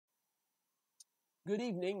Good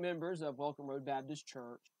evening, members of Welcome Road Baptist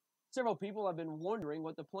Church. Several people have been wondering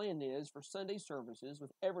what the plan is for Sunday services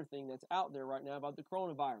with everything that's out there right now about the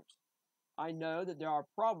coronavirus. I know that there are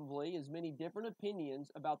probably as many different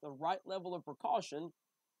opinions about the right level of precaution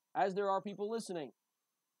as there are people listening.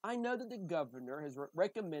 I know that the governor has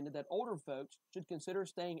recommended that older folks should consider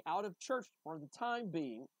staying out of church for the time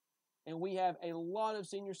being, and we have a lot of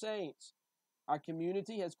senior saints. Our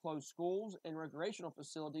community has closed schools and recreational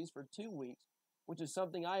facilities for 2 weeks, which is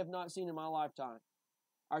something I have not seen in my lifetime.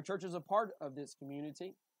 Our church is a part of this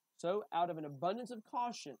community, so out of an abundance of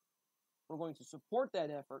caution, we're going to support that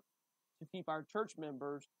effort to keep our church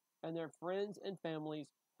members and their friends and families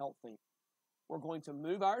healthy. We're going to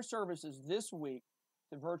move our services this week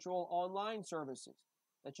to virtual online services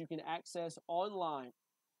that you can access online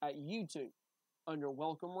at YouTube under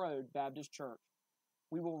Welcome Road Baptist Church.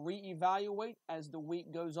 We will reevaluate as the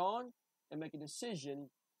week goes on and make a decision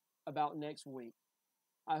about next week.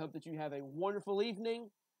 I hope that you have a wonderful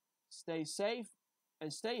evening. Stay safe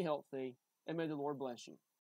and stay healthy, and may the Lord bless you.